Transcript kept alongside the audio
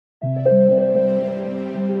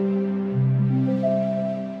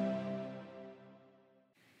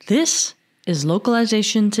This is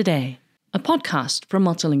Localization Today, a podcast from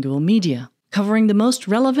Multilingual Media, covering the most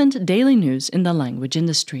relevant daily news in the language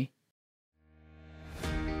industry.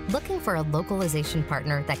 Looking for a localization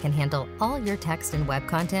partner that can handle all your text and web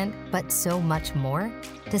content, but so much more?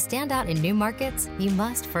 To stand out in new markets, you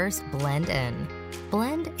must first blend in.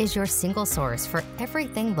 Blend is your single source for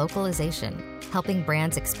everything localization, helping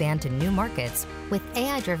brands expand to new markets with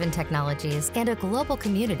AI-driven technologies and a global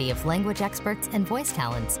community of language experts and voice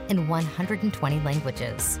talents in 120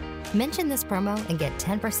 languages. Mention this promo and get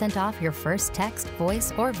 10% off your first text,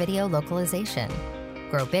 voice, or video localization.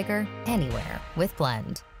 Grow bigger anywhere with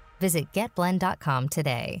Blend. Visit getblend.com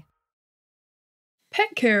today.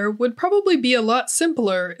 Pet care would probably be a lot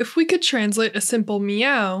simpler if we could translate a simple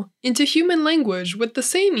meow into human language with the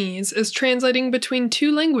same ease as translating between two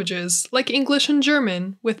languages like English and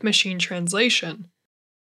German with machine translation.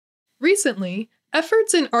 Recently,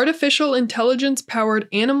 efforts in artificial intelligence-powered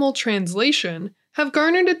animal translation have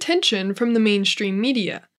garnered attention from the mainstream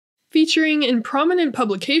media, featuring in prominent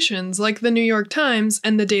publications like the New York Times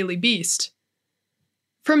and the Daily Beast.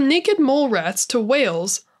 From naked mole rats to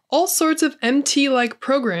whales, all sorts of MT-like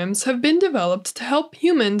programs have been developed to help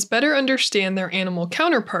humans better understand their animal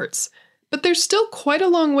counterparts, but there's still quite a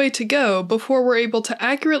long way to go before we're able to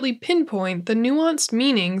accurately pinpoint the nuanced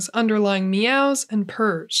meanings underlying meows and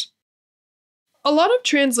purrs. A lot of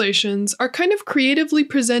translations are kind of creatively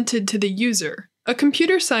presented to the user, a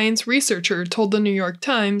computer science researcher told the New York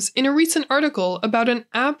Times in a recent article about an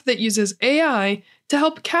app that uses AI to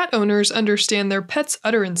help cat owners understand their pets'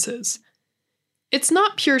 utterances. It's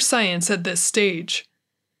not pure science at this stage.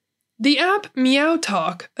 The app Meow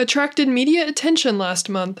Talk attracted media attention last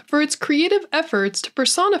month for its creative efforts to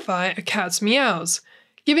personify a cat's meows,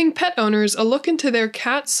 giving pet owners a look into their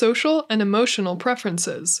cat's social and emotional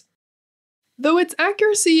preferences. Though its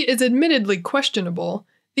accuracy is admittedly questionable,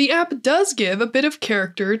 the app does give a bit of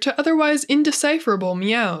character to otherwise indecipherable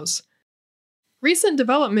meows. Recent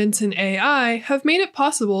developments in AI have made it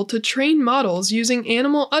possible to train models using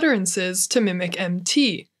animal utterances to mimic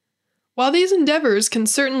MT. While these endeavors can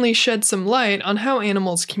certainly shed some light on how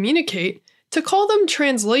animals communicate, to call them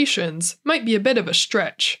translations might be a bit of a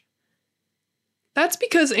stretch. That's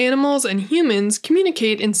because animals and humans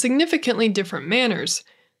communicate in significantly different manners,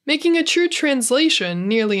 making a true translation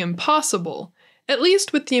nearly impossible, at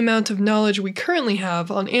least with the amount of knowledge we currently have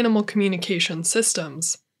on animal communication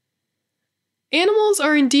systems. Animals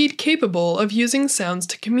are indeed capable of using sounds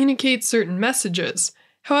to communicate certain messages.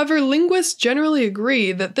 However, linguists generally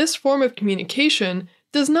agree that this form of communication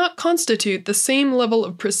does not constitute the same level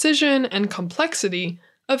of precision and complexity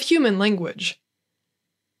of human language.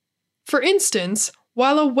 For instance,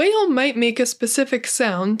 while a whale might make a specific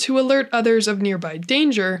sound to alert others of nearby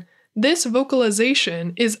danger, this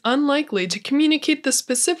vocalization is unlikely to communicate the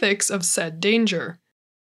specifics of said danger.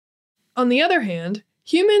 On the other hand,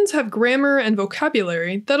 humans have grammar and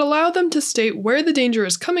vocabulary that allow them to state where the danger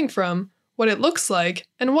is coming from, what it looks like,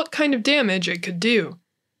 and what kind of damage it could do.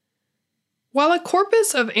 While a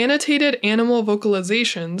corpus of annotated animal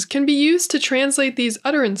vocalizations can be used to translate these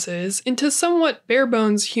utterances into somewhat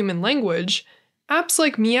bare-bones human language, apps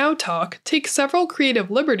like Meow Talk take several creative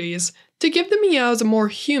liberties to give the meows a more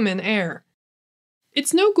human air.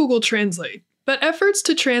 It's no Google Translate, but efforts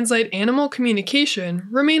to translate animal communication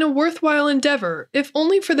remain a worthwhile endeavor, if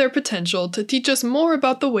only for their potential to teach us more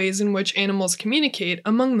about the ways in which animals communicate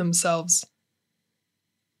among themselves.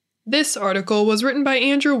 This article was written by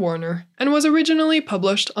Andrew Warner and was originally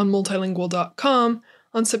published on multilingual.com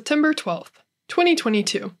on September 12th,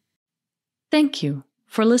 2022. Thank you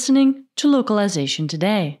for listening to Localization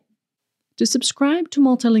Today. To subscribe to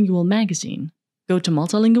Multilingual magazine, go to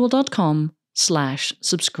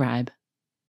multilingual.com/subscribe.